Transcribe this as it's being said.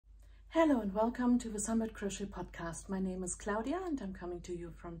Hello and welcome to the Sunbirdcrochet Podcast. My name is Claudia and I'm coming to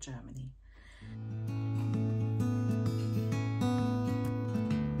you from Germany.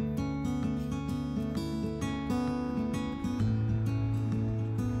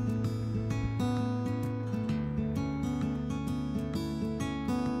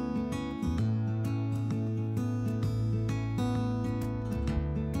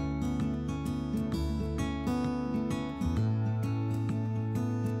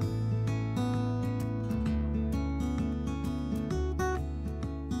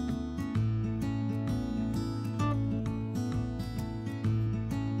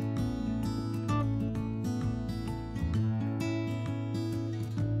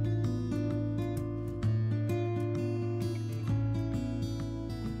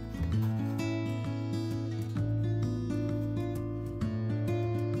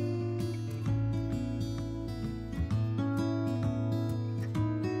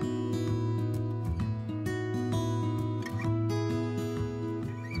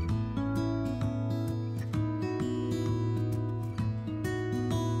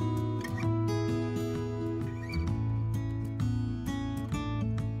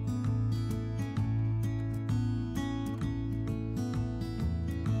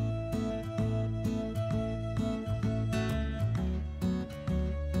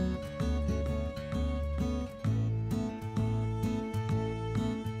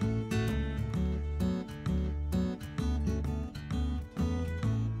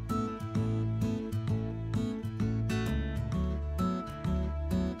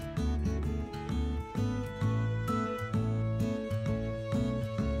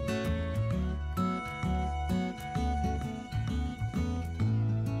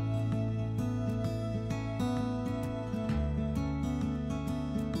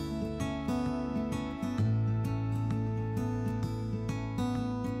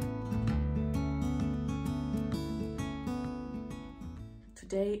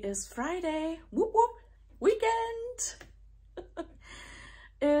 Today is Friday, whoop whoop, weekend!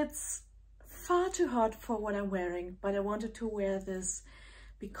 It's far too hot for what I'm wearing, but I wanted to wear this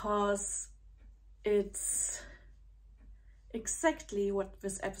because it's exactly what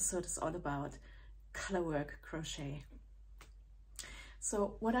this episode is all about, colorwork crochet.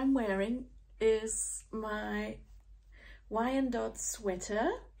 So what I'm wearing is my Wyandotte sweater.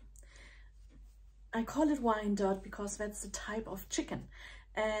 I call it Wyandotte because that's the type of chicken.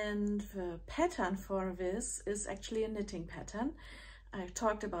 And the pattern for this is actually a knitting pattern. I've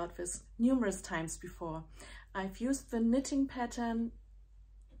talked about this numerous times before. I've used the knitting pattern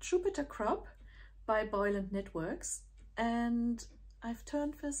Jupiter Crop by Boyle & Knitworks, and I've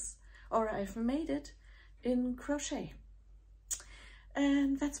turned this, or I've made it in crochet.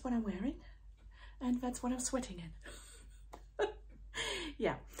 And that's what I'm wearing, and that's what I'm sweating in.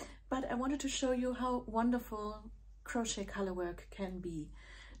 Yeah, but I wanted to show you how wonderful crochet colorwork can be.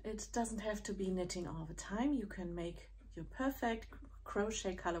 It doesn't have to be knitting all the time. You can make your perfect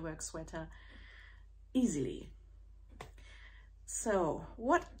crochet colorwork sweater easily. So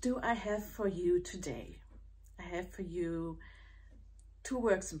what do I have for you today? I have for you 2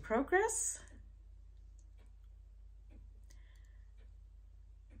 works in progress.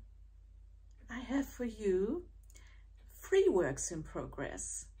 I have for you 3 works in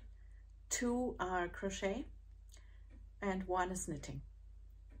progress. 2 are crochet and 1 is knitting.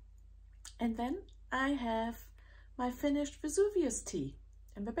 And then I have my finished Vesuvius tee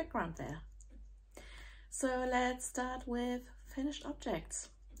in the background there. So let's start with finished objects,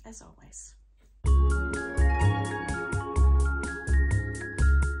 as always.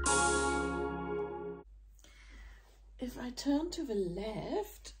 If I turn to the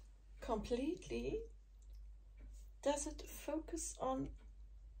left completely, does it focus on,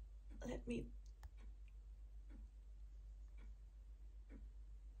 let me,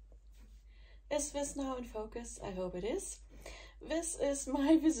 is this now in focus? I hope it is. This is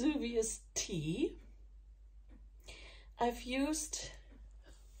my Vesuvius tee. I've used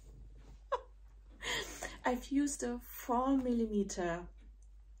a 4mm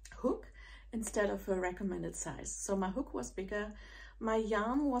hook instead of a recommended size. So my hook was bigger, my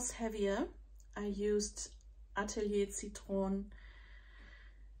yarn was heavier. I used Atelier Citron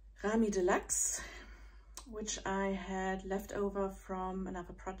Rami Deluxe, which I had left over from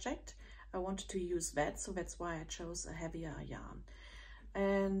another project. I wanted to use that, so that's why I chose a heavier yarn.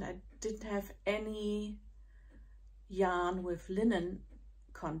 And I didn't have any yarn with linen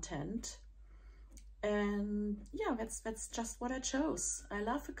content. And yeah, that's just what I chose. I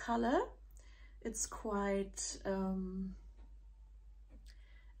love the color. It's quite,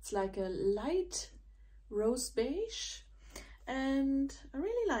 it's like a light rose beige. and I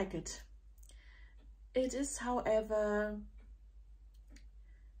really like it. It is, however,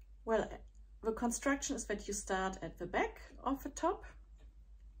 well, the construction is that you start at the back of the top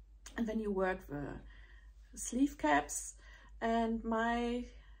and then you work the sleeve caps, and my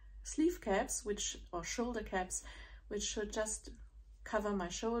sleeve caps, or shoulder caps, which should just cover my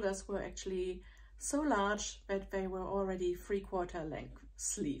shoulders, were actually so large that they were already 3/4 length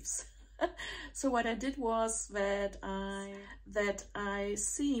sleeves. So what I did was that I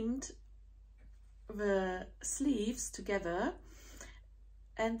seamed the sleeves together,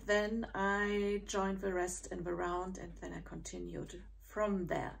 and then I joined the rest in the round, and then I continued from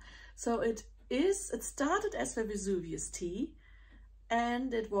there. So it started as the Vesuvius tee,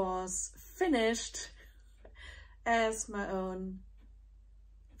 and it was finished as my own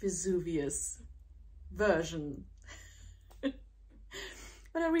Vesuvius version.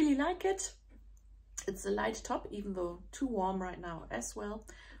 But I really like it. It's a light top, even though too warm right now as well.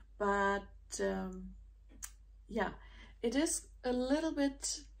 But yeah, it is a little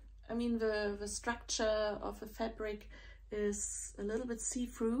bit, I mean, the structure of the fabric is a little bit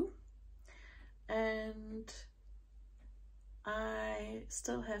see-through, and I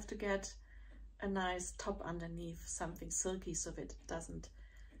still have to get a nice top underneath, something silky, so that it doesn't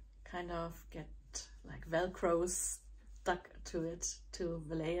kind of get like Velcro stuck to it, to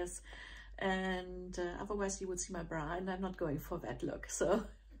the layers, and otherwise you would see my bra, and I'm not going for that look. So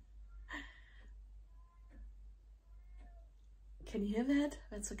can you hear that?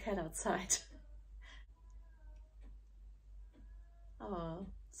 That's a cat outside. Oh,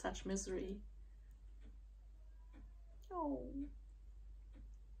 such misery. Oh.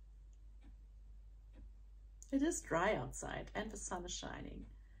 It is dry outside and the sun is shining,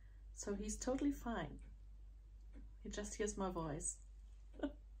 so he's totally fine. He just hears my voice.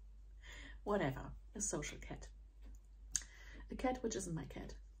 Whatever, a social cat. A cat which isn't my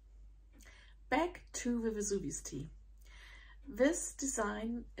cat. Back to the Vesuvius tee. This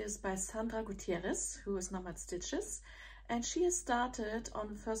design is by Sandra Gutierrez, who is Nomad Stitches, and she has started on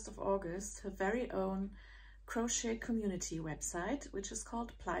the 1st of August her very own crochet community website, which is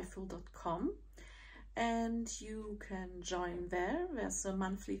called playful.com. And you can join there. There's a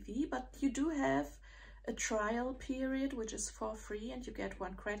monthly fee, but you do have a trial period, which is for free, and you get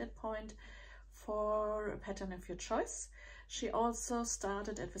 1 credit point for a pattern of your choice. She also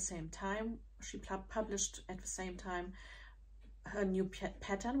started at the same time, she published at the same time her new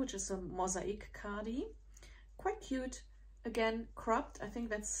pattern, which is a mosaic cardie. Quite cute. Again, cropped. I think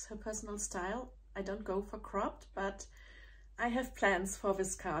that's her personal style. I don't go for cropped, but I have plans for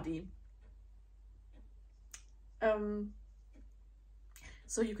this cardie.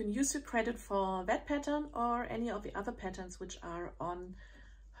 So you can use your credit for that pattern or any of the other patterns which are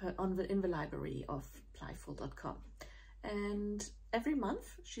in the library of playful.com. And every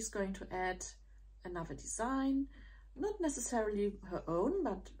month she's going to add another design, not necessarily her own,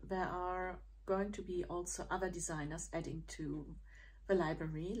 but there are going to be also other designers adding to the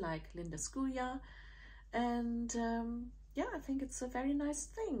library, like Linda Scuya. And yeah, I think it's a very nice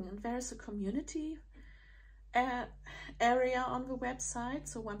thing. And there is a community area on the website,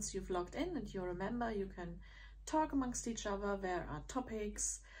 so once you've logged in and you're a member, you can talk amongst each other. There are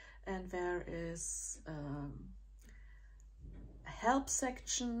topics, and there is a help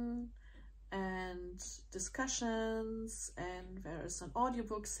section and discussions, and there is an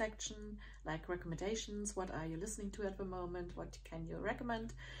audiobook section, like recommendations. What are you listening to at the moment? What can you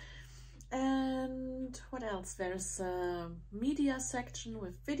recommend? And what else? There's a media section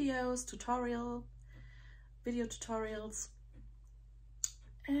with videos, video tutorials,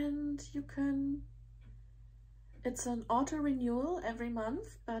 and you can, it's an auto renewal every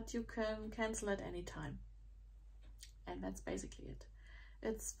month, but you can cancel at any time. And that's basically it.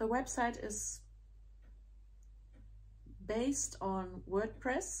 The website is based on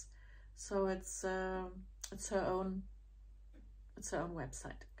WordPress, so it's her own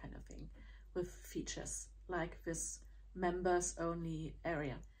website kind of thing, with features like this members only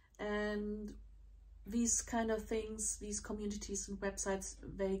area. And these kind of things, these communities and websites,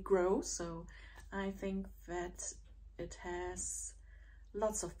 they grow, so I think that it has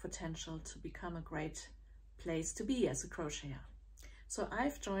lots of potential to become a great place to be as a crocheter. So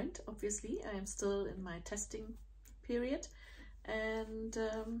I've joined, obviously. I am still in my testing period, and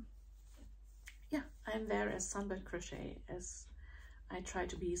yeah, I'm there as Sunbird Crochet, as I try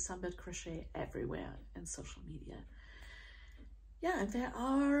to be Sunbird Crochet everywhere in social media. Yeah, and there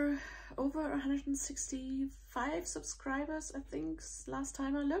are over 165 subscribers, I think, last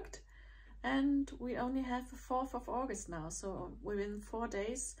time I looked. And we only have the 4th of August now, so within 4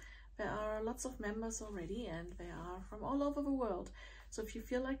 days There are lots of members already, and they are from all over the world. So if you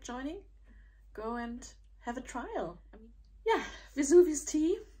feel like joining, go and have a trial. Yeah, Vesuvius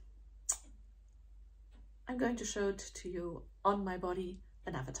tea. I'm going to show it to you on my body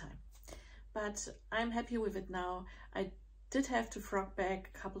another time. But I'm happy with it now. I did have to frog back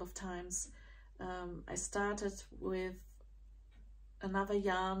a couple of times. I started with another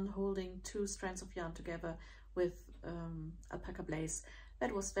yarn, holding 2 strands of yarn together with alpaca blaze.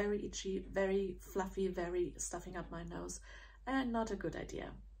 That was very itchy, very fluffy, very stuffing up my nose, and not a good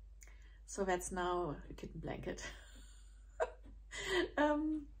idea. So that's now a kitten blanket.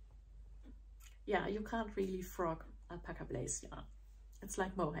 Yeah, you can't really frog alpaca blaze yarn. It's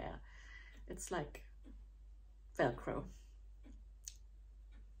like mohair. It's like Velcro.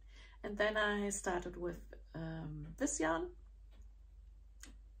 And then I started with this yarn,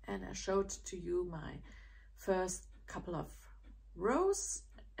 and I showed to you my first couple of rows.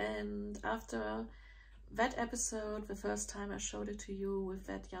 And after that episode, the first time I showed it to you with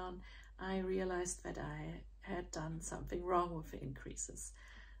that yarn, I realized that I had done something wrong with the increases.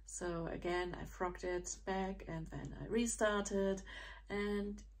 So again, I frogged it back, and then I restarted.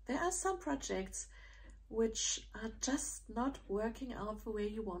 And there are some projects which are just not working out the way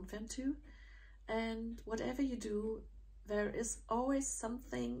you want them to. And whatever you do, there is always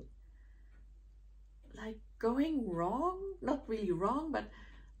something like going wrong. Not really wrong, but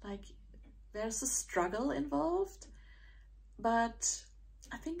like there's a struggle involved. But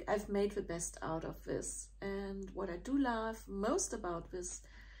I think I've made the best out of this. And what I do love most about this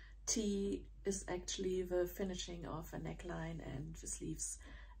tee is actually the finishing of a neckline and the sleeves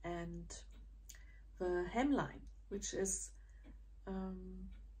and the hemline, which is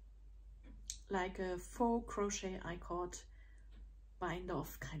like a faux crochet I-cord bind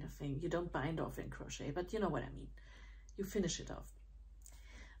off kind of thing. You don't bind off in crochet, but you know what I mean. You finish it off.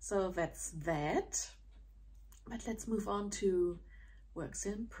 So that's that. But let's move on to works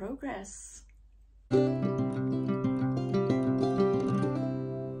in progress.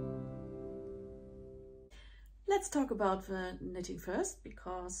 Let's talk about the knitting first,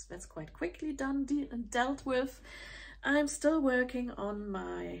 because that's quite quickly done and dealt with. I'm still working on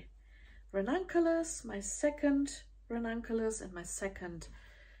my ranunculus, my second ranunculus, and my second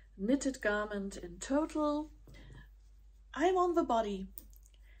knitted garment in total. I'm on the body.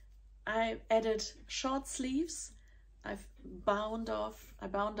 I added short sleeves. I bound off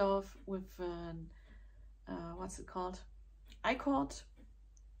with an what's it called? I-cord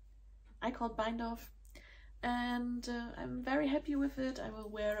bind off. And I'm very happy with it. I will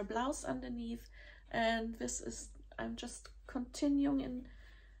wear a blouse underneath, and I'm just continuing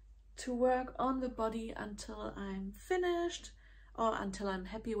to work on the body until I'm finished, or until I'm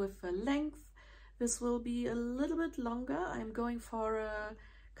happy with the length. This will be a little bit longer. I'm going for a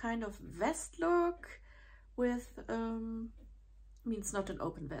kind of vest look with, I mean, it's not an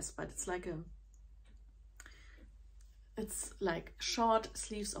open vest, but it's like short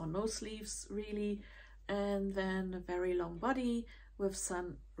sleeves or no sleeves really. And then a very long body with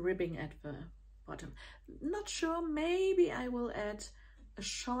some ribbing at the bottom. Not sure, maybe I will add a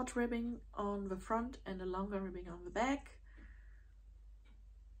short ribbing on the front and a longer ribbing on the back.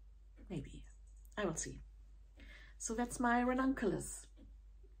 Maybe, I will see. So that's my ranunculus,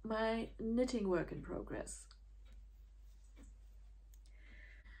 my knitting work in progress.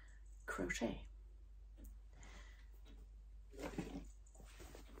 Crochet.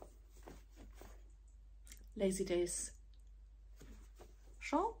 Lazy Days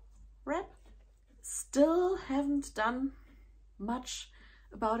shawl wrap. Still haven't done much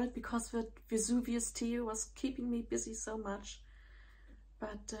about it because the Vesuvius tea was keeping me busy so much.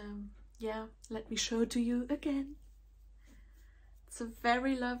 But yeah, let me show it to you again. It's a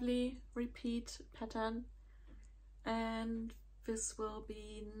very lovely repeat pattern, and this will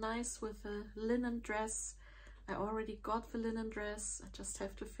be nice with a linen dress. I already got the linen dress. I just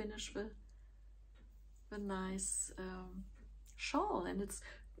have to finish the nice shawl, and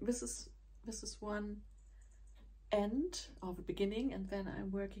this is one end of the beginning, and then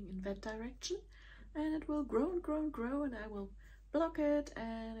I'm working in that direction, and it will grow and grow and grow, and I will block it,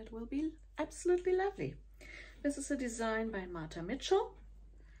 and it will be absolutely lovely. This is a design by Martha Mitchell.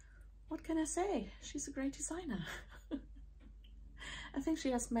 What can I say? She's a great designer. I think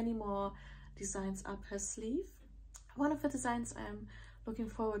she has many more designs up her sleeve. One of the designs I'm looking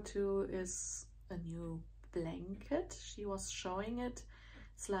forward to is a new blanket. She was showing it.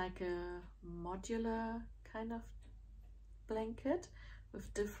 It's like a modular kind of blanket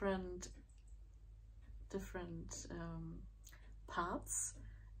with different parts.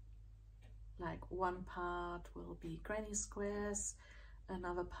 Like one part will be granny squares,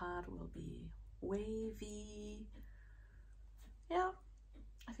 another part will be wavy. Yeah,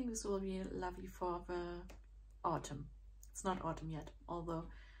 I think this will be lovely for the autumn. It's not autumn yet, although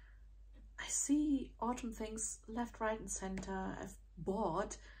I see autumn things left, right and center. I've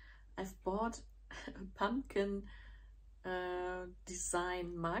bought a pumpkin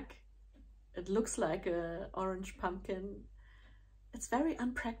design mug. It looks like an orange pumpkin. It's very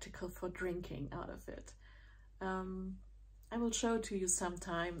unpractical for drinking out of it. I will show it to you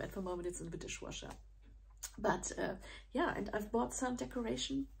sometime. At the moment it's in the dishwasher. But yeah, and I've bought some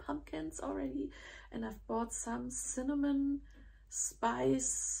decoration pumpkins already, and I've bought some cinnamon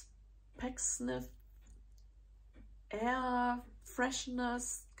spice pecksniff air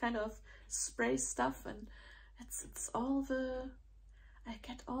fresheners kind of spray stuff, and it's all the, I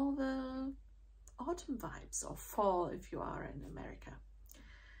get all the autumn vibes, or fall if you are in America.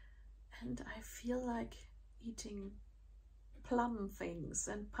 And I feel like eating plum things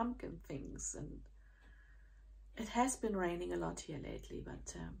and pumpkin things, and it has been raining a lot here lately,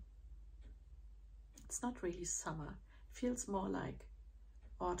 but it's not really summer. It feels more like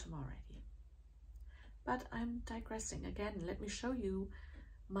autumn already. But I'm digressing again. Let me show you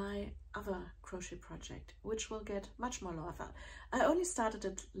my other crochet project, which will get much more love. I only started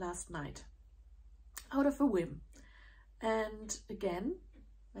it last night out of a whim, and again,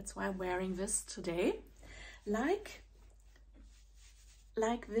 that's why I'm wearing this today. Like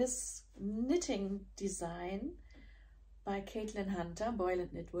this knitting design by Caitlin Hunter, Boyle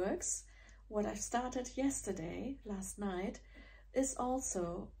 & Knitworks. What I started yesterday, last night, is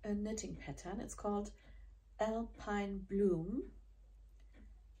also a knitting pattern. It's called Alpine Bloom.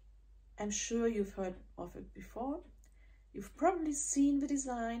 I'm sure you've heard of it before. You've probably seen the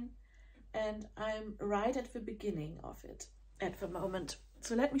design, and I'm right at the beginning of it at the moment.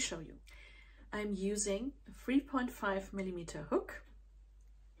 So let me show you. I'm using a 3.5mm hook,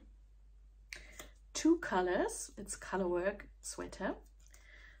 2 colors. It's Colourwork sweater.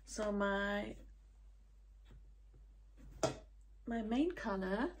 So my main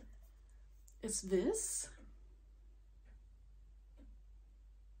color is this.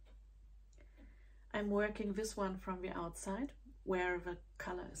 I'm working this one from the outside, where the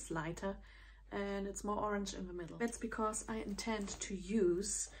color is lighter, and it's more orange in the middle. That's because I intend to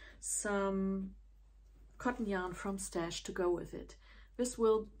use some cotton yarn from Stash to go with it. This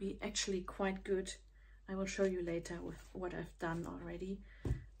will be actually quite good. I will show you later with what I've done already,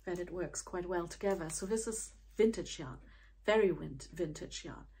 that it works quite well together. So this is vintage yarn, very vintage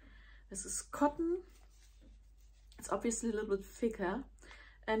yarn. This is cotton. It's obviously a little bit thicker,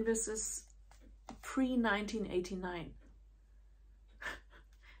 and this is pre-1989.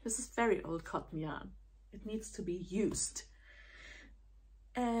 This is very old cotton yarn. It needs to be used.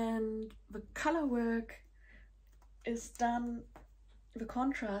 And the color work is done, the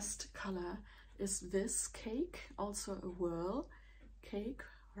contrast color is this cake, also a whirl cake,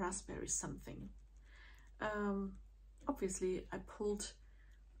 raspberry something. Obviously I pulled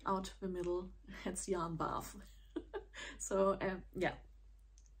out the middle, it's yarn bath. So yeah,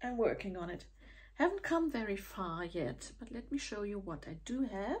 I'm working on it. Haven't come very far yet, but let me show you what I do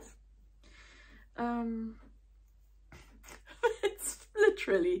have. It's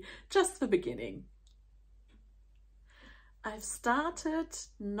literally just the beginning. I've started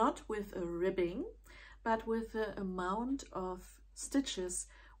not with a ribbing, but with the amount of stitches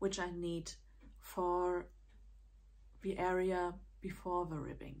which I need for the area before the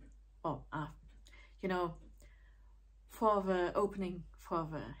ribbing. Oh, you know, for the opening for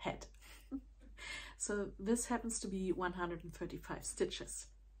the head. So this happens to be 135 stitches.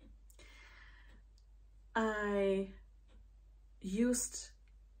 I used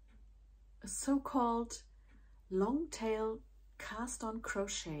a so-called long tail cast on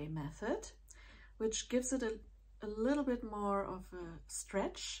crochet method, which gives it a little bit more of a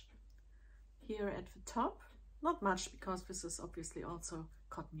stretch here at the top. Not much, because this is obviously also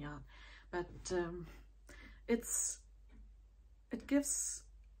cotton yarn, but it gives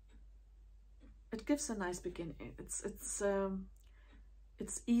a nice beginning.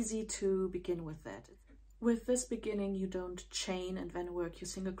 It's easy to begin with that. With this beginning, you don't chain and then work your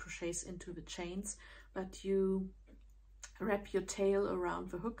single crochets into the chains, but you wrap your tail around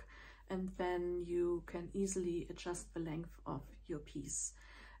the hook, and then you can easily adjust the length of your piece.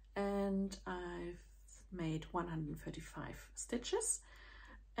 And I've made 135 stitches,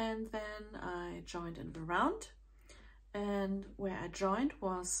 and then I joined in the round, and where I joined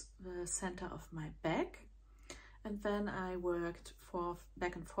was the center of my back, and then I worked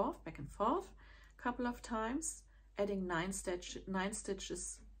back and forth a couple of times, adding 9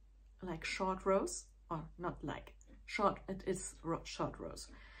 stitches like short rows, or not like short, it is short rows.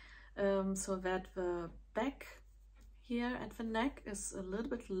 So that the back here at the neck is a little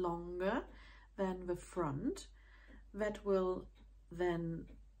bit longer than the front. That will then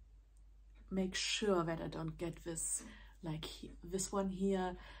make sure that I don't get this, like this one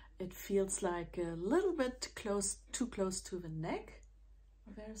here, it feels like a little bit too close to the neck.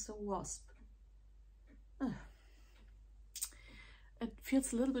 There's a wasp. It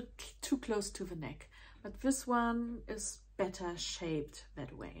feels a little bit too close to the neck, but this one is better shaped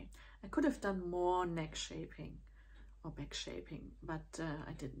that way. I could have done more neck shaping or back shaping, but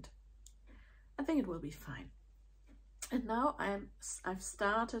I didn't. I think it will be fine. And now I've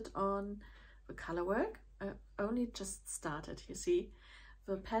started on the color work. I only just started. You see,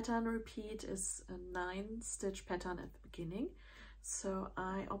 the pattern repeat is a 9-stitch pattern at the beginning. So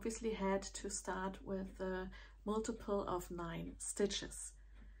I obviously had to start with a multiple of 9 stitches.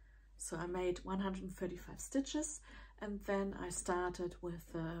 So I made 135 stitches, and then I started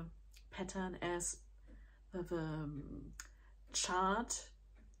with the pattern as the chart,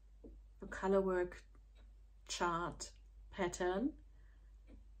 the color work chart pattern,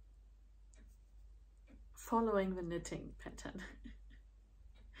 following the knitting pattern.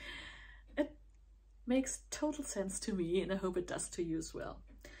 It makes total sense to me, and I hope it does to you as well.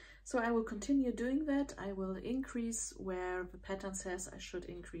 So I will continue doing that. I will increase where the pattern says I should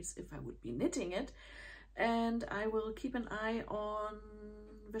increase if I would be knitting it, and I will keep an eye on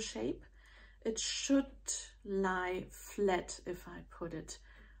the shape. It should lie flat if I put it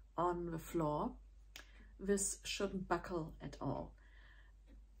on the floor. This shouldn't buckle at all.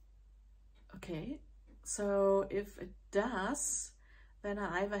 Okay, so if it does, then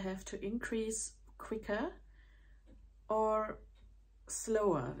I either have to increase quicker or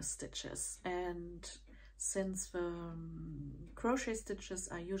slower the stitches. And since the crochet stitches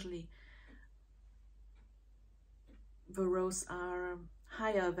are usually, the rows are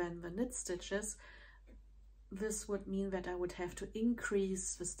higher than the knit stitches, this would mean that I would have to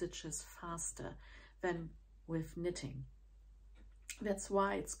increase the stitches faster than with knitting. That's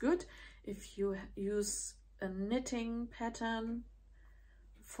why it's good if you use a knitting pattern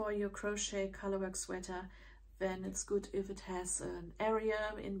for your crochet colorwork sweater, then it's good if it has an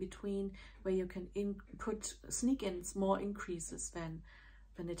area in between where you can sneak in more increases than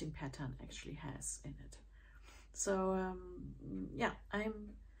the knitting pattern actually has in it. So yeah,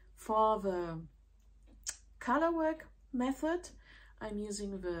 I'm for the colorwork method, I'm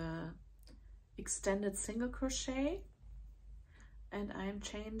using the extended single crochet, and I'm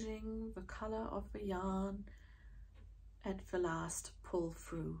changing the color of the yarn at the last pull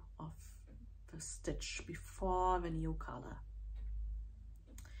through of the stitch before the new color.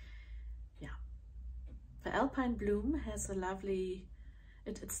 Yeah, the Alpine Bloom has a lovely,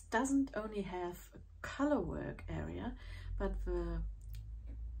 it doesn't only have a color work area, but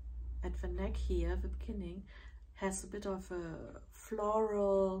at the neck here, the beginning, has a bit of a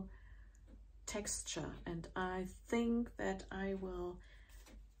floral texture, and I think that I will,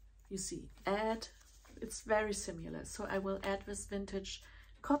 you see, add, it's very similar, so I will add this vintage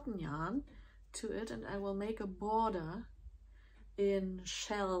cotton yarn to it, and I will make a border in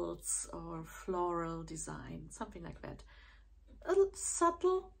shells or floral design, something like that. A little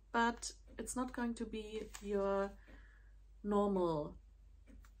subtle, but it's not going to be your normal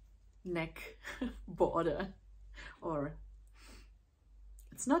neck border, or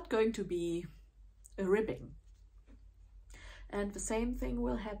it's not going to be a ribbing. And the same thing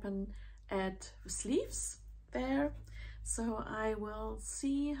will happen at the sleeves there. So I will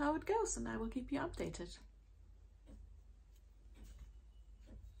see how it goes, and I will keep you updated.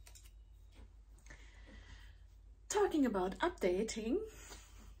 Talking about updating,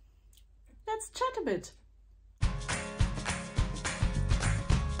 let's chat a bit.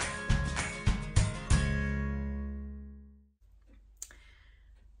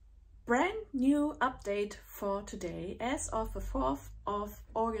 Brand new update for today. As of the 4th of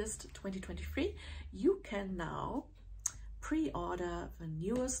August 2023, you can now pre-order the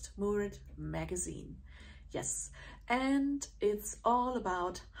newest Murid magazine. Yes, and it's all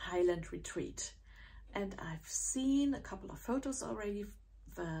about Highland Retreat. And I've seen a couple of photos already.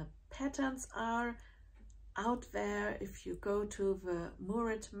 The patterns are out there. If you go to the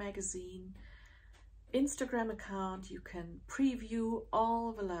Murid magazine Instagram account, you can preview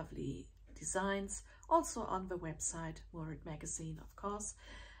all the lovely designs, also on the website Murid magazine, of course.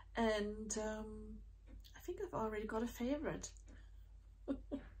 And I think I've already got a favorite.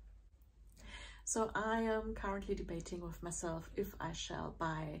 So I am currently debating with myself if I shall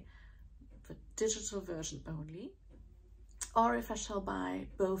buy the digital version only, or if I shall buy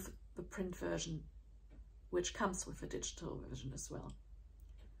both the print version which comes with a digital version as well.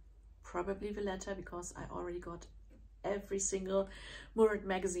 Probably the latter, because I already got every single Murat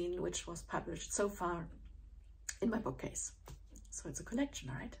magazine which was published so far in my bookcase. So it's a collection,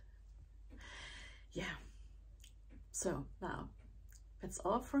 right? Yeah. So now, that's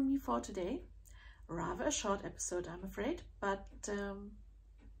all from me for today. Rather a short episode, I'm afraid, but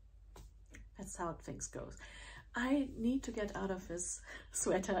that's how things go. I need to get out of this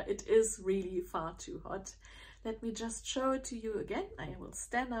sweater. It is really far too hot. Let me just show it to you again. I will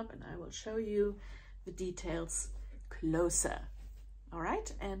stand up and I will show you the details closer. All right,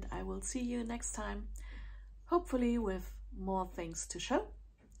 and I will see you next time, hopefully with more things to show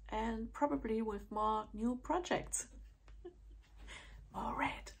and probably with more new projects. More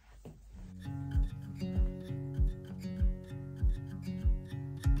red.